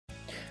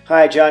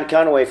Hi, John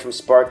Conaway from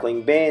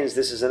Sparkling Bins.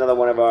 This is another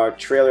one of our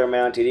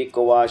trailer-mounted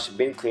eco-wash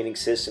bin cleaning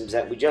systems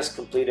that we just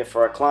completed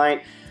for our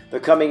client. They're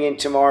coming in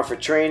tomorrow for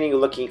training. We're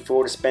looking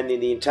forward to spending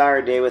the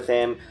entire day with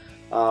them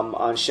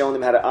on showing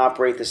them how to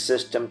operate the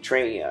system,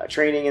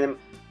 training them,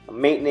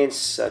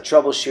 maintenance,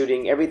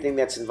 troubleshooting, everything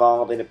that's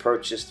involved in a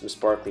purchase from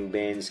Sparkling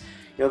Bins.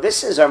 You know,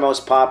 this is our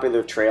most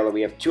popular trailer.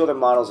 We have two other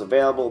models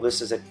available. This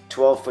is a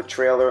 12-foot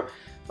trailer,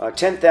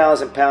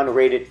 10,000-pound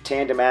rated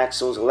tandem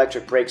axles,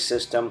 electric brake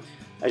system.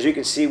 As you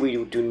can see,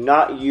 we do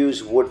not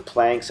use wood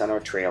planks on our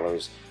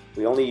trailers.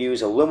 We only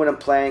use aluminum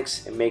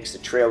planks. It makes the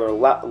trailer a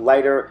lot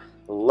lighter,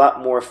 a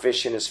lot more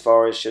efficient as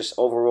far as just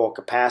overall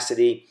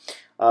capacity.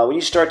 When you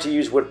start to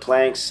use wood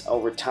planks,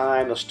 over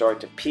time they'll start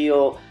to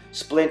peel,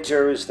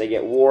 splinters, they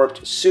get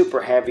warped,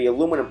 super heavy.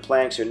 Aluminum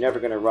planks are never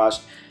going to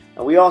rust.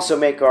 We also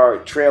make our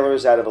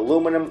trailers out of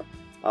aluminum.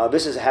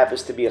 This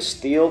happens to be a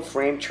steel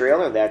frame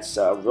trailer that's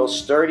real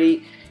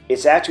sturdy.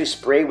 It's actually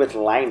sprayed with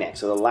Line-X.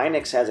 So the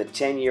Line-X has a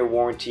 10-year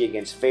warranty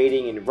against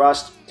fading and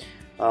rust.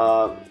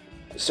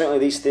 Certainly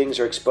these things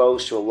are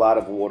exposed to a lot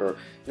of water.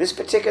 This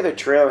particular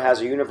trailer has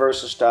a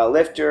universal style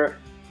lifter,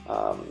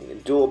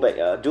 dual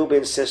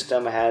bin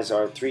system, has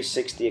our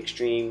 360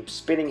 extreme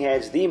spinning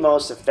heads, the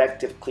most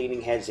effective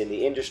cleaning heads in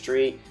the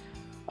industry.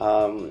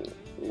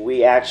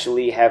 We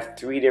actually have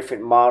 3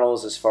 different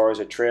models as far as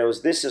the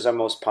trailers. This is our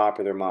most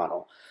popular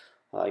model.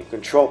 Your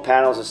control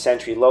panels are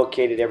centrally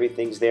located.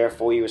 Everything's there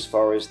for you as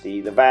far as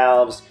the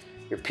valves,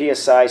 your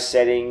PSI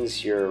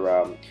settings,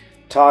 your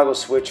toggle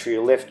switch for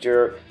your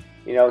lifter.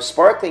 You know,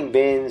 Sparkling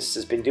Bins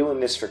has been doing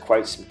this for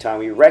quite some time.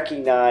 We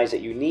recognize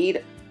that you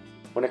need,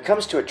 when it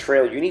comes to a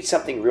trailer, you need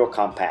something real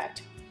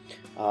compact.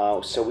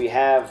 So we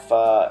have,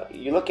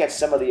 you look at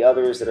some of the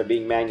others that are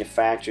being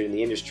manufactured in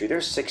the industry,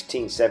 they're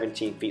 16,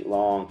 17 feet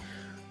long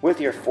with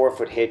your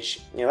 4-foot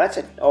hitch. You know, that's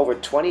over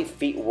 20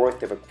 feet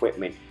worth of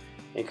equipment.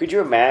 And could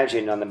you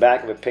imagine on the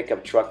back of a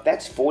pickup truck,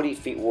 that's 40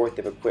 feet worth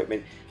of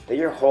equipment that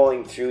you're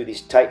hauling through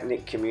these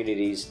tight-knit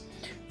communities,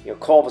 you know,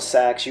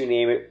 cul-de-sacs, you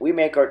name it. We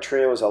make our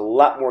trailers a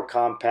lot more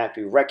compact.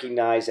 We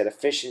recognize that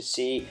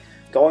efficiency,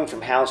 going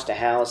from house to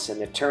house,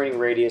 and the turning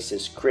radius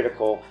is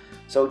critical.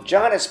 So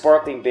John at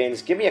Sparkling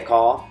Bins, give me a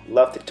call.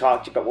 Love to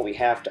talk to you about what we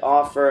have to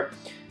offer.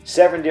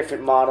 7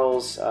 different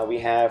models we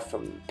have,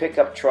 from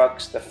pickup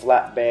trucks, the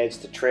flatbeds,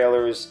 the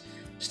trailers,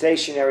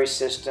 stationary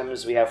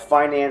systems. We have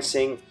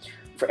financing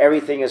for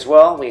everything as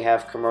well. We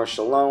have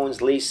commercial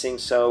loans, leasing.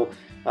 So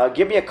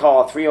give me a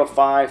call,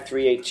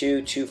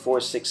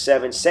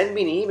 305-382-2467. Send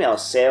me an email,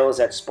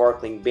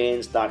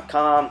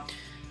 sales@sparklingbins.com.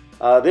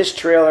 This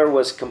trailer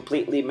was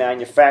completely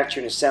manufactured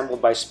and assembled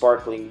by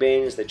Sparkling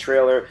Bins. The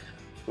trailer,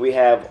 we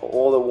have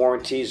all the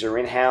warranties are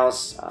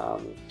in-house.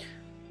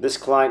 This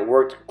client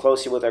worked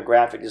closely with our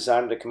graphic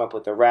designer to come up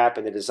with the wrap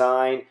and the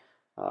design.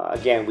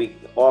 Again, we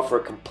offer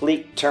a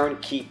complete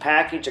turnkey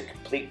package, a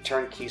complete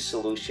turnkey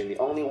solution. The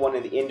only one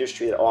in the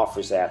industry that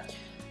offers that.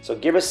 So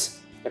give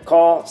us a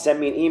call, send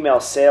me an email,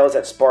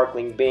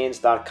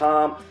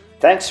 sales@sparklingbins.com.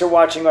 Thanks for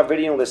watching our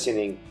video and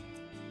listening.